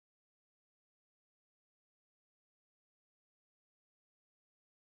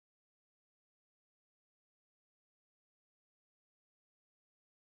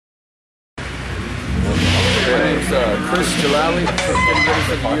This is Jalali, getting ready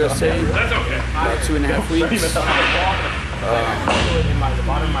for the USA, about 2.5 weeks.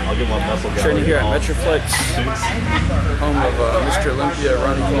 Training here at Metroflex, home of Mr. Olympia,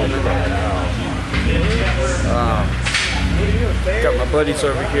 Ronnie Coleman. Got my buddies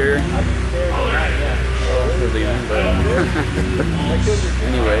over here. They're leaving, but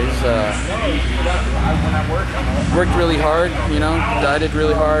anyways, worked really hard, you know, dieted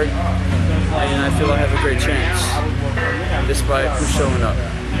really hard, and I feel I have a great chance, despite who's showing up.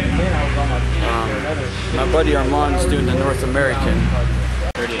 My buddy Armon is doing the North American.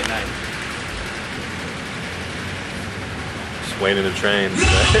 30 at night. Just waiting to train.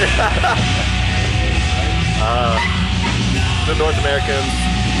 The North Americans.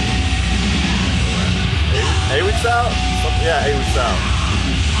 8 weeks out? Yeah, 8 weeks out.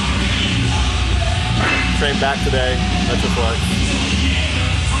 Trained back today. Metroflex.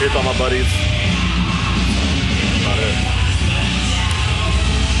 Here's all my buddies. That's about it.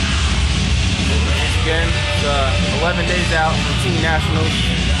 Again, it's 11 days out from Team Nationals.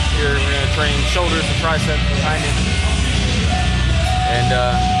 Here we're going to train shoulders and triceps behind it. And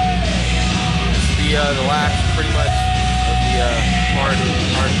this will be the last, pretty much, of the hard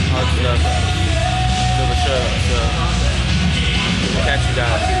stuff till the show. So we'll catch you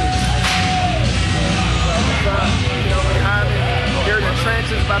guys. Jaime, here in the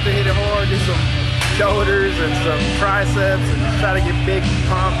trenches, about to hit it hard, get some shoulders and some triceps, and try to get big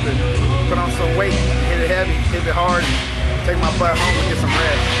pumped and put on some weight, hit it heavy, hit it hard, take my butt home and get some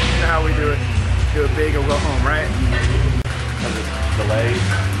rest. You know how we do it. Do it big and go home, right? Delayed.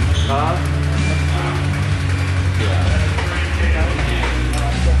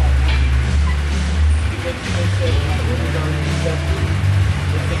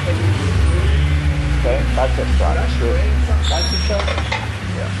 Okay, bicep shot. Sure. Bicep shot?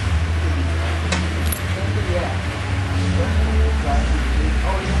 Yeah.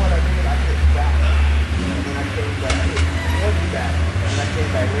 Oh, you know what I did? I took back. And then I came back. It wasn't back. And I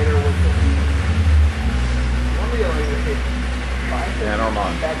came back later with the... One of the only hit. And Armon.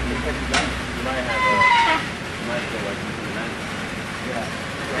 Back to the heavy gun. You might feel like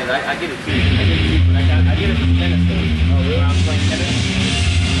yeah. I get it too. But I get it from tennis though. Oh, really? When I was playing tennis.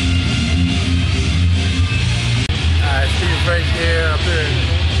 Steve Frazier here. Up here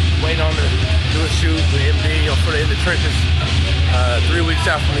waiting on to do a shoot with MD for the In the Trenches. 3 weeks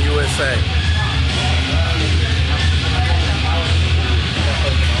out from the USA.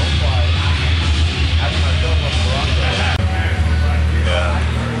 Yeah.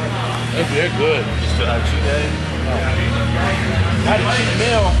 They're good. You still have 2 days? I had a cheap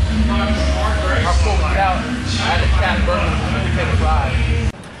meal. I pulled it out. I had a cat burger.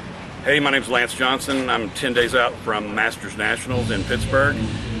 Hey, my name's Lance Johnson. I'm 10 days out from Masters Nationals in Pittsburgh.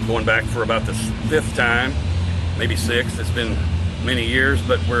 Going back for about the 5th time, maybe 6th. It's been many years,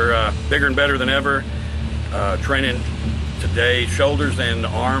 but we're bigger and better than ever. Training today shoulders and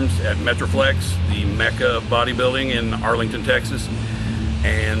arms at Metroflex, the mecca of bodybuilding in Arlington, Texas.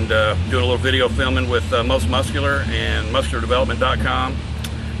 And doing a little video filming with Muscular and musculardevelopment.com,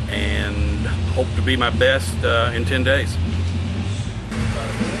 and hope to be my best in 10 days.